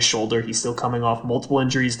worried about his shoulder. He's still coming off multiple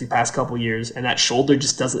injuries the past couple years, and that shoulder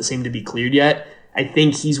just doesn't seem to be cleared yet. I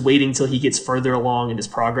think he's waiting till he gets further along in his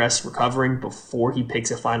progress recovering before he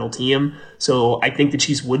picks a final team. So I think the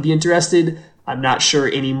Chiefs would be interested. I'm not sure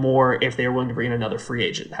anymore if they're willing to bring in another free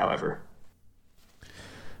agent, however.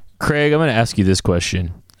 Craig, I'm going to ask you this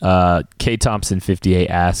question. K Thompson 58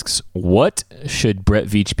 asks, what should Brett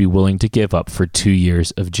Veach be willing to give up for 2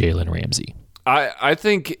 years of Jalen Ramsey? I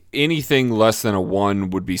think anything less than a 1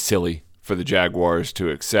 would be silly for the Jaguars to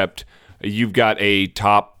accept. You've got a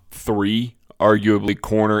top 3 arguably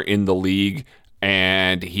corner in the league,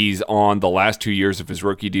 and he's on the last 2 years of his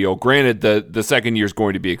rookie deal. Granted, the second year is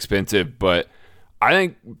going to be expensive, but I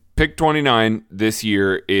think pick 29 this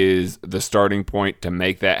year is the starting point to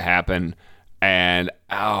make that happen. And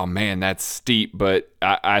oh man, that's steep, but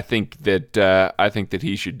I think that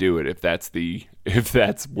he should do it if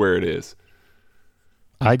that's where it is.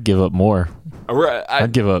 I'd give up more.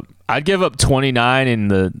 I'd give up 29 in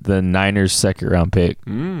the Niners second round pick.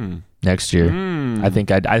 Next year. I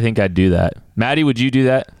think I'd do that. Maddie, would you do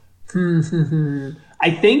that? I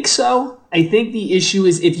think so. I think the issue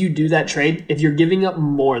is if you do that trade, if you're giving up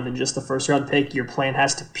more than just the first round pick, your plan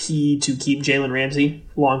has to be to keep Jalen Ramsey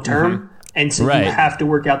long term. Mm-hmm. And so you have to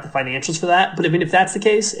work out the financials for that. But if that's the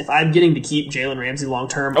case, if I'm getting to keep Jalen Ramsey long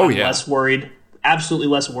term, I'm less worried, absolutely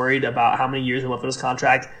less worried about how many years are left on his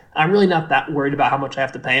contract. I'm really not that worried about how much I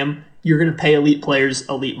have to pay him. You're going to pay elite players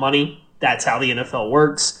elite money. That's how the NFL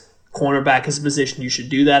works. Cornerback is a position you should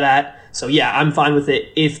do that at. So, yeah, I'm fine with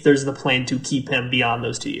it if there's the plan to keep him beyond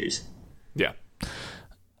those 2 years. Yeah.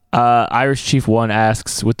 Irish Chief 1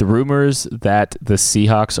 asks, with the rumors that the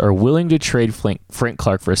Seahawks are willing to trade Frank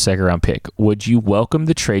Clark for a second-round pick, would you welcome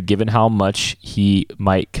the trade given how much he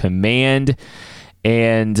might command?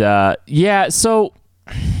 And, so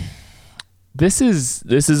this is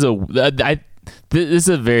a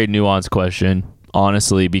very nuanced question,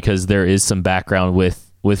 honestly, because there is some background with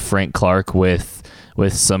Frank Clark with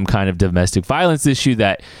some kind of domestic violence issue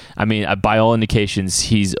that, by all indications,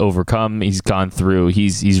 he's overcome. He's gone through.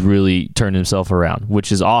 He's really turned himself around,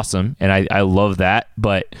 which is awesome, and I love that.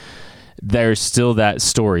 But there's still that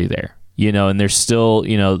story there, and there's still,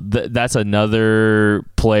 that's another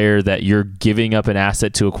player that you're giving up an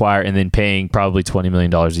asset to acquire and then paying probably $20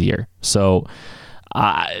 million a year. So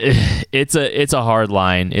it's a hard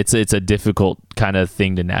line. It's a difficult kind of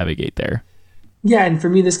thing to navigate there. Yeah, and for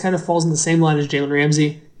me, this kind of falls in the same line as Jalen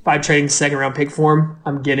Ramsey. If I'm trading a second-round pick for him,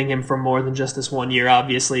 I'm getting him for more than just this 1 year.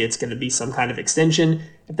 Obviously, it's going to be some kind of extension.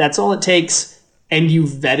 If that's all it takes, and you've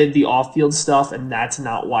vetted the off-field stuff, and that's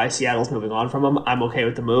not why Seattle's moving on from him, I'm okay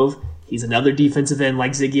with the move. He's another defensive end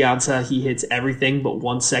like Ziggy Ansah. He hits everything but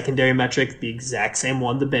one secondary metric, the exact same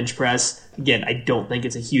one, the bench press. Again, I don't think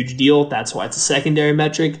it's a huge deal. That's why it's a secondary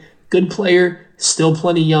metric. Good player, still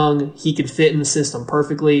plenty young. He can fit in the system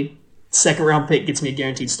perfectly. Second round pick gets me a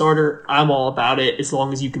guaranteed starter. I'm all about it as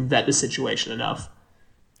long as you can vet the situation enough.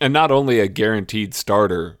 And not only a guaranteed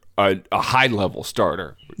starter, a high level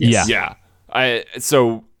starter. Yes. Yeah. I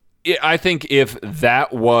think if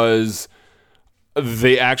that was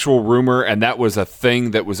the actual rumor and that was a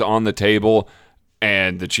thing that was on the table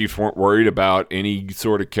and the Chiefs weren't worried about any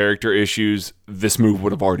sort of character issues, this move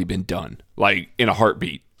would have already been done, like in a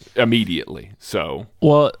heartbeat. Immediately. So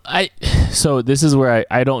this is where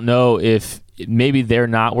I don't know if maybe they're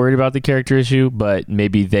not worried about the character issue, but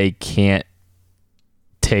maybe they can't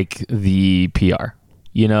take the PR.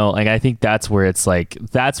 You know, like I think that's where it's like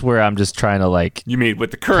that's where I'm just trying to like. You mean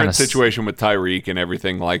with the current situation with Tyreek and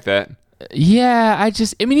everything like that? Yeah,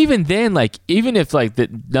 I mean, even then, like even if like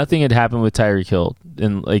nothing had happened with Tyreek Hill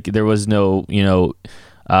and like there was no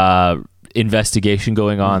investigation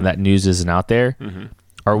going on, that news isn't out there.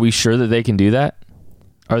 Are we sure that they can do that?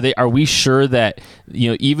 Are we sure that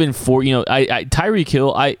even for Tyreek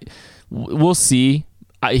Hill, we'll see.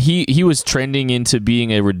 He was trending into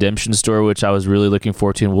being a redemption story, which I was really looking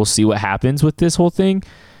forward to, and we'll see what happens with this whole thing.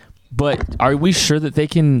 But are we sure that they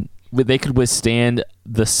could withstand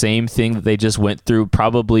the same thing that they just went through,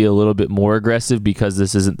 probably a little bit more aggressive, because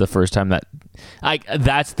this isn't the first time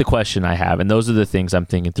that's the question I have, and those are the things I'm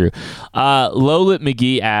thinking through. Lolit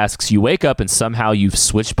McGee asks, you wake up and somehow you've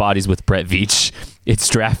switched bodies with Brett Veach. It's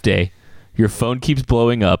draft day. Your phone keeps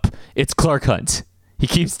blowing up. It's Clark Hunt. He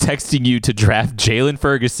keeps texting you to draft Jalen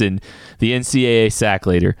Ferguson, the NCAA sack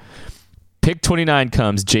leader. Pick 29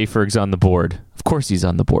 comes, Jay Ferg's on the board. Of course he's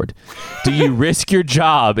on the board. Do you risk your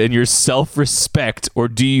job and your self-respect, or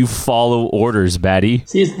do you follow orders, Batty?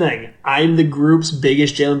 See, here's the thing. I'm the group's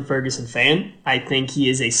biggest Jalen Ferguson fan. I think he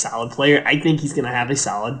is a solid player. I think he's going to have a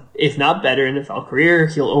solid, if not better, NFL career.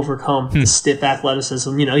 He'll overcome the stiff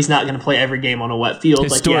athleticism. He's not going to play every game on a wet field.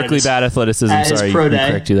 Historically bad athleticism. Sorry, pro day.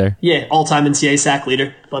 Correct you there. Yeah, all-time NCAA sack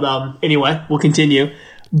leader. But anyway, we'll continue.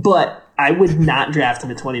 But I would not draft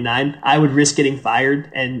him at 29. I would risk getting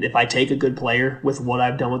fired, and if I take a good player with what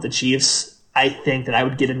I've done with the Chiefs, I think that I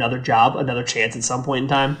would get another job, another chance at some point in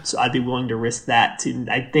time. So I'd be willing to risk that.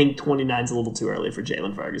 I think 29 is a little too early for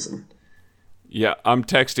Jalen Ferguson. Yeah, I'm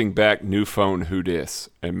texting back new phone who dis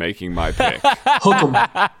and making my pick.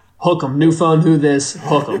 Hook 'em. New phone who this.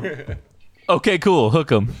 Hook 'em. Okay, cool.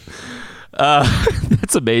 Hook 'em.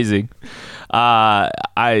 That's amazing.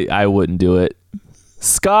 I wouldn't do it.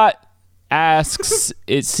 Scott asks,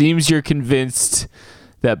 it seems you're convinced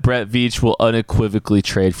that Brett Veach will unequivocally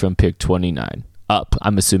trade from pick 29. Up.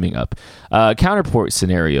 I'm assuming up. Counterpart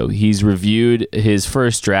scenario. He's reviewed his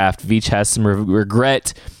first draft. Veach has some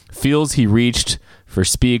regret. Feels he reached for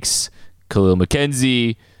Speaks, Khalil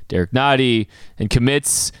McKenzie, Derek Nottie, and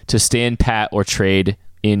commits to stand pat or trade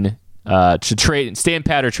in stand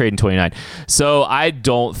pat or trade in 29. So I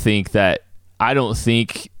don't think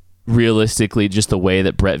realistically, just the way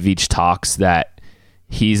that Brett Veach talks, that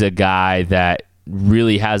he's a guy that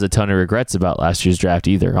really has a ton of regrets about last year's draft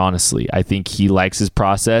either. Honestly, I think he likes his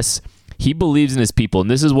process. He believes in his people,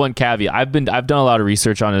 and this is one caveat. I've done a lot of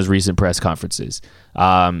research on his recent press conferences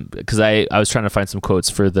because I was trying to find some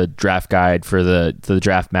quotes for the draft guide for the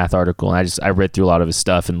draft math article, and I read through a lot of his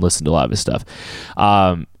stuff and listened to a lot of his stuff.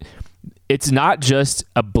 It's not just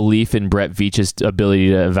a belief in Brett Veach's ability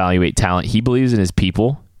to evaluate talent. He believes in his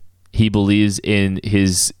people. He believes in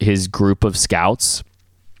his group of scouts.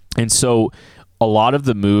 And so a lot of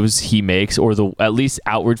the moves he makes, or at least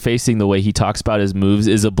outward facing, the way he talks about his moves,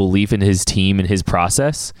 is a belief in his team and his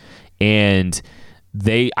process. And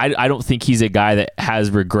I don't think he's a guy that has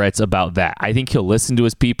regrets about that. I think he'll listen to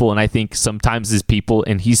his people, and I think sometimes his people,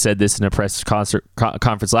 and he said this in a press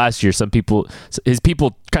conference last year, his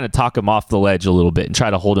people kind of talk him off the ledge a little bit and try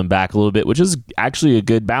to hold him back a little bit, which is actually a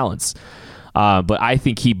good balance. But I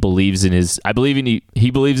think he believes in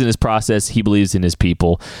he believes in his process. He believes in his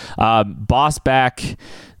people. Bossback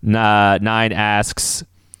 9 asks,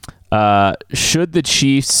 should the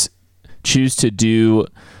Chiefs choose to do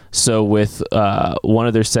so with one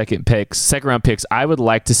of their second round picks, I would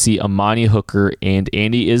like to see Amani Hooker and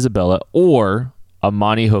Andy Isabella, or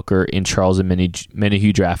Amani Hooker and Charles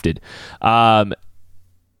Omenihu drafted.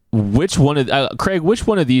 Which one of Craig? Which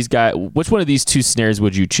one of these two scenarios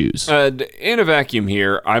would you choose? In a vacuum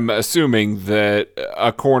here, I'm assuming that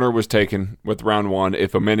a corner was taken with round 1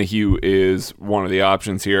 if Omenihu is one of the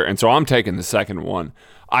options here, and so I'm taking the second one.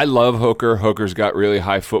 I love Hooker. Hooker's got really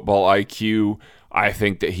high football IQ. I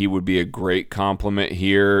think that he would be a great complement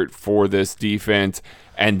here for this defense.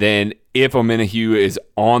 And then if Omenihu is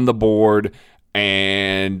on the board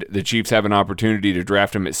and the Chiefs have an opportunity to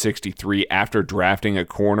draft him at 63 after drafting a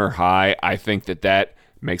corner high, I think that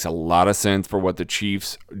makes a lot of sense for what the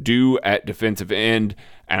Chiefs do at defensive end,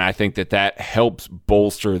 and I think that helps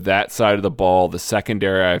bolster that side of the ball. The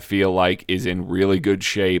secondary, I feel like, is in really good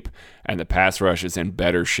shape, and the pass rush is in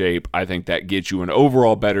better shape. I think that gets you an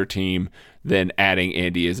overall better team than adding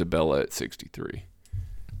Andy Isabella at 63.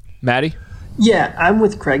 Maddie? Yeah, I'm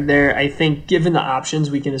with Craig there. I think given the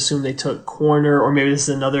options, we can assume they took corner, or maybe this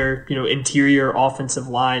is another, interior offensive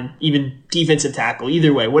line, even defensive tackle.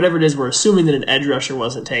 Either way, whatever it is, we're assuming that an edge rusher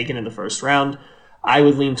wasn't taken in the first round. I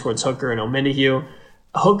would lean towards Hooker and Omenihu.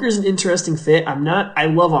 Hooker's an interesting fit. I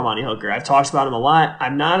love Armani Hooker. I've talked about him a lot.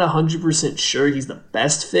 I'm not 100% sure he's the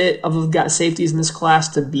best fit of the safeties in this class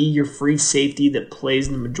to be your free safety that plays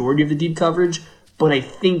in the majority of the deep coverage, but I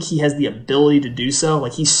think he has the ability to do so.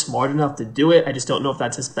 Like, he's smart enough to do it. I just don't know if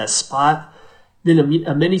that's his best spot. Then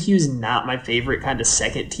Amenahue's not my favorite kind of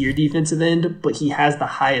second-tier defensive end, but he has the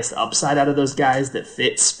highest upside out of those guys that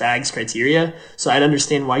fit Spag's criteria, so I'd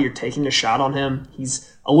understand why you're taking a shot on him. He's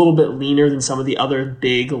a little bit leaner than some of the other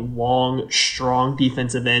big, long, strong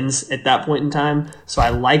defensive ends at that point in time. So I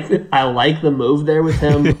like the move there with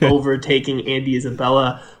him over taking Andy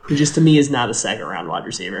Isabella, who just to me is not a second-round wide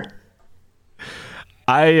receiver.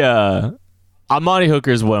 Amani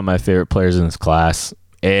Hooker is one of my favorite players in this class,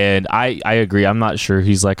 and I agree. I'm not sure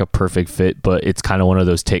he's like a perfect fit, but it's kind of one of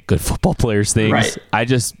those take good football players things. Right. I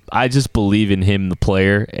just believe in him, the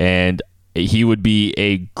player, and he would be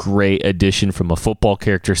a great addition from a football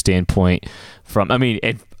character standpoint. From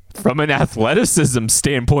an athleticism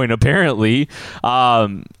standpoint, apparently,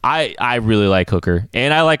 I really like Hooker,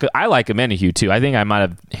 and I like Amenahue too. I think I might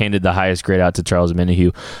have handed the highest grade out to Charles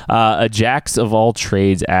Amenahue. A Jax of all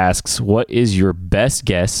trades asks, "What is your best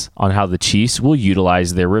guess on how the Chiefs will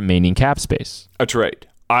utilize their remaining cap space?" A trade.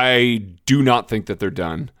 I do not think that they're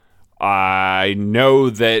done. I know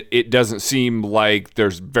that it doesn't seem like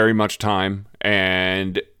there's very much time,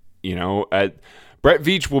 and Brett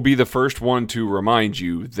Veach will be the first one to remind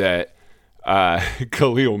you that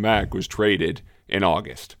Khalil Mack was traded in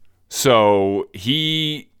August. So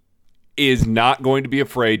he is not going to be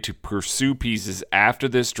afraid to pursue pieces after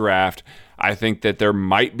this draft. I think that there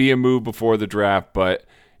might be a move before the draft, but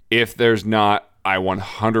if there's not, I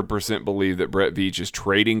 100% believe that Brett Veach is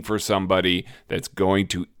trading for somebody that's going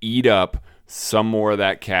to eat up some more of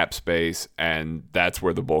that cap space, and that's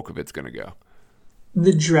where the bulk of it's going to go.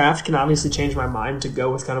 The draft can obviously change my mind to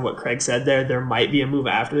go with kind of what Craig said there. There might be a move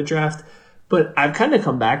after the draft, but I've kind of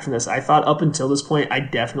come back from this. I thought up until this point, I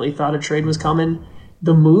definitely thought a trade was coming.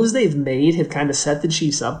 The moves they've made have kind of set the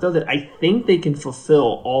Chiefs up, though, that I think they can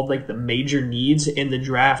fulfill all like the major needs in the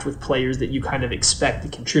draft with players that you kind of expect to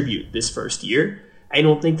contribute this first year. I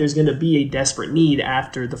don't think there's going to be a desperate need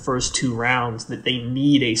after the first 2 rounds that they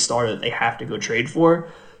need a starter that they have to go trade for.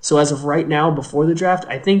 So as of right now, before the draft,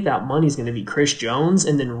 I think that money is going to be Chris Jones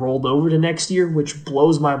and then rolled over to next year, which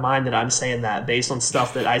blows my mind that I'm saying that based on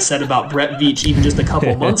stuff that I said about Brett Veach even just a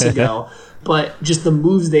couple months ago. But just the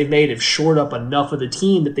moves they've made have shored up enough of the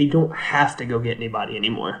team that they don't have to go get anybody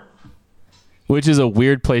anymore. Which is a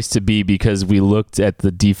weird place to be because we looked at the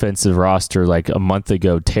defensive roster like a month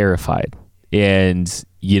ago terrified. And,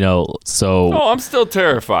 so... Oh, I'm still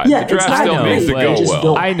terrified. Yeah, the draft still needs to go well.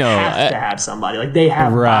 Don't I know. have to have somebody. Like, they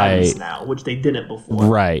have bodies now, which they didn't before.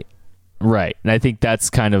 Right. And I think that's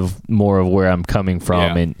kind of more of where I'm coming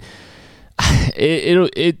from. Yeah.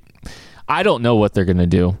 And I don't know what they're going to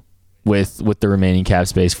do with the remaining cap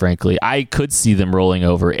space, frankly. I could see them rolling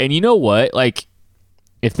over. And you know what? Like,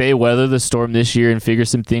 if they weather the storm this year and figure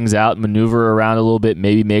some things out, maneuver around a little bit,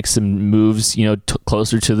 maybe make some moves,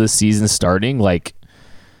 closer to the season starting,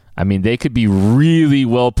 they could be really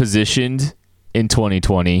well positioned in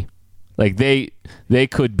 2020. Like they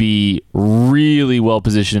could be really well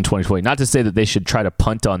positioned in 2020. Not to say that they should try to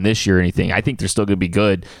punt on this year or anything. I think they're still going to be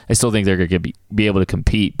good. I still think they're going to be able to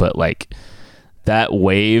compete, but that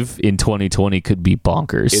wave in 2020 could be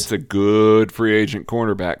bonkers. It's a good free agent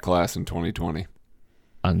cornerback class in 2020.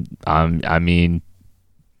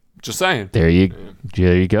 Just saying. There you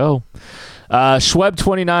go.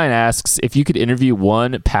 Schweb29 asks, if you could interview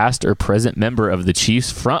one past or present member of the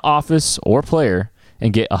Chiefs front office or player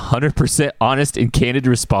and get 100% honest and candid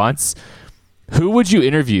response, who would you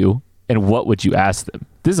interview and what would you ask them?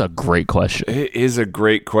 This is a great question. It is a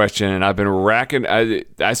great question, and I've been racking.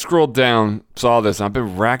 I scrolled down, saw this, and I've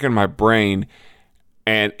been racking my brain,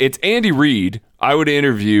 and it's Andy Reid. I would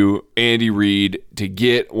interview Andy Reid to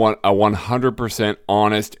get a 100%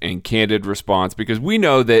 honest and candid response because we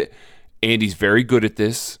know that Andy's very good at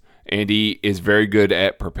this. Andy is very good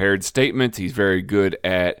at prepared statements. He's very good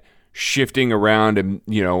at shifting around, and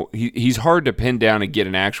he's hard to pin down and get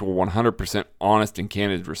an actual 100% honest and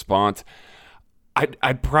candid response.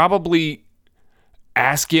 I'd probably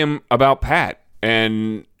ask him about Pat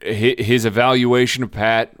and his evaluation of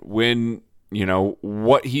Pat when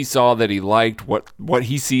what he saw that he liked, what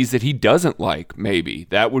he sees that he doesn't like. Maybe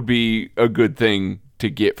that would be a good thing to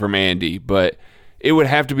get from Andy, but it would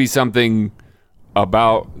have to be something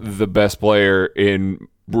about the best player in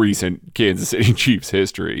recent Kansas City Chiefs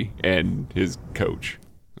history and his coach.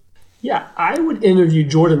 Yeah, I would interview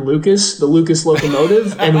Jordan Lucas, the Lucas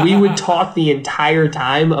Locomotive, and we would talk the entire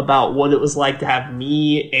time about what it was like to have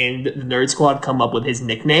me and the Nerd Squad come up with his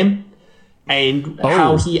nickname and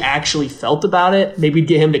how he actually felt about it. Maybe we'd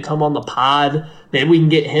get him to come on the pod. Maybe we can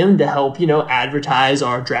get him to help, advertise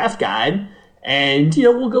our draft guide. And,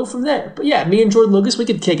 we'll go from there. But yeah, me and Jordan Lucas, we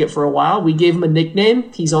could kick it for a while. We gave him a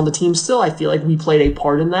nickname. He's on the team still. I feel like we played a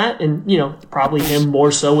part in that. And, probably him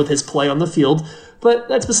more so with his play on the field. But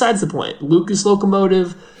that's besides the point. Lucas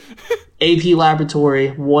Locomotive, AP Laboratory,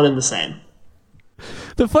 one and the same.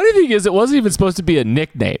 The funny thing is, it wasn't even supposed to be a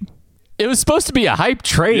nickname. It was supposed to be a hype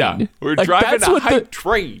train. Yeah, we're driving a hype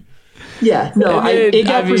train. Yeah, no, it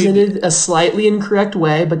got presented a slightly incorrect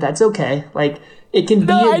way, but that's okay. It can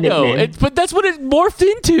be a nickname. Know. But that's what it morphed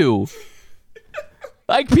into.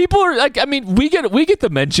 People are we get the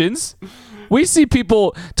mentions. We see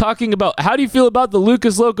people talking about how do you feel about the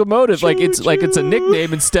Lucas Locomotive? It's a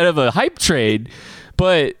nickname instead of a hype train.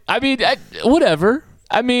 But whatever.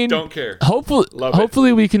 Don't care.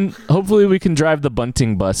 Hopefully we can drive the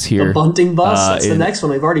bunting bus here. The bunting bus. That's the next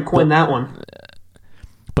one. We've already coined that one.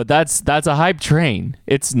 But that's a hype train.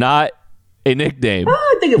 It's not a nickname.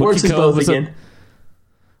 I think it works as both again.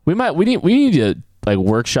 We need to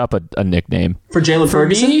workshop a nickname for Jalen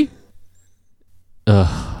Ferguson. Me,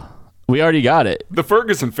 we already got it. The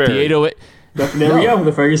Ferguson Ferry. The 808. There we go.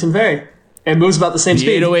 The Ferguson Ferry. It moves about the same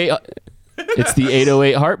speed. 808. It's the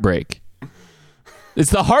 808 Heartbreak. It's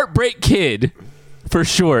the Heartbreak Kid, for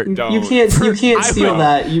short. You can't steal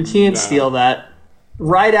that. You can't steal that.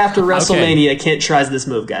 Right after WrestleMania, Kent tries this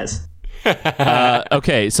move, guys.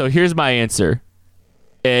 Okay, so here's my answer.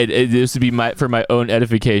 And this would be for my own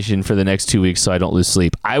edification for the next 2 weeks so I don't lose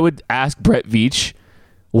sleep. I would ask Brett Veach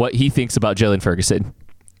what he thinks about Jalen Ferguson,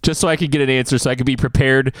 just so I could get an answer, so I could be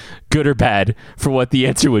prepared, good or bad, for what the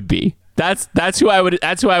answer would be. That's who I would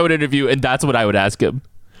interview, and that's what I would ask him.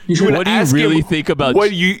 What do you really think about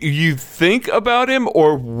what you think about him,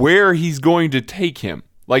 or where he's going to take him?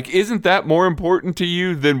 Isn't that more important to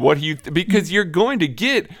you than what because you're going to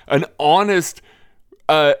get an honest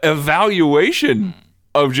evaluation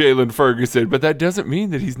of Jalen Ferguson, but that doesn't mean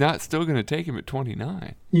that he's not still going to take him at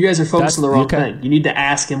 29. You guys are focused on the wrong thing. You need to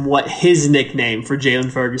ask him what his nickname for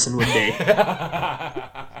Jalen Ferguson would be.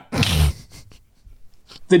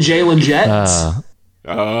 The Jalen Jets.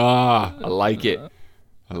 I like it.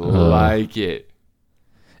 I like it.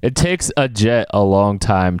 It takes a jet a long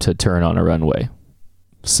time to turn on a runway.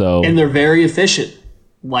 And they're very efficient,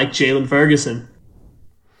 like Jalen Ferguson.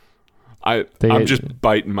 I'm just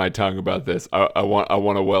biting my tongue about this. I want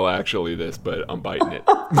to actually this, but I'm biting it.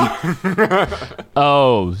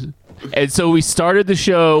 And so we started the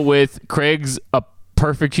show with Craig's a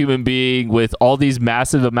perfect human being with all these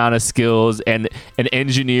massive amount of skills and an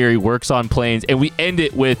engineer. He works on planes, and we end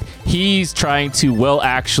it with he's trying to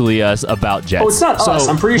actually us about jets. Oh, it's not us.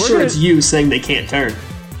 I'm pretty sure it's you saying they can't turn.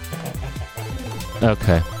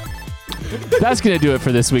 Okay. That's going to do it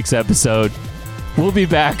for this week's episode. We'll be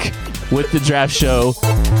back with the draft show.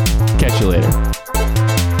 Catch you later.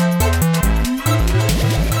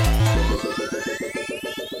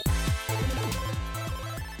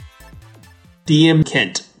 DM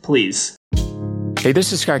Kent, please. Hey,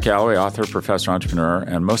 this is Scott Galloway, author, professor, entrepreneur,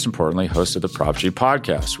 and most importantly, host of the Prop G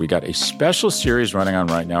podcast. We got a special series running on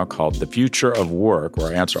right now called The Future of Work,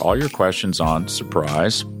 where I answer all your questions on,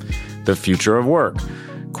 surprise, the future of work.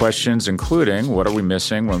 Questions including, what are we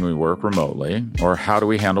missing when we work remotely? Or how do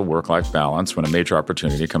we handle work-life balance when a major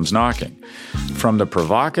opportunity comes knocking? From the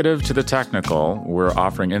provocative to the technical, we're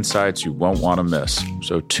offering insights you won't want to miss.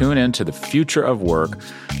 So tune in to The Future of Work,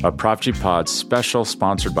 a Prop G Pod special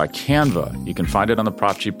sponsored by Canva. You can find it on the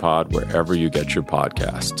Prop G Pod wherever you get your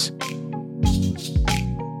podcasts.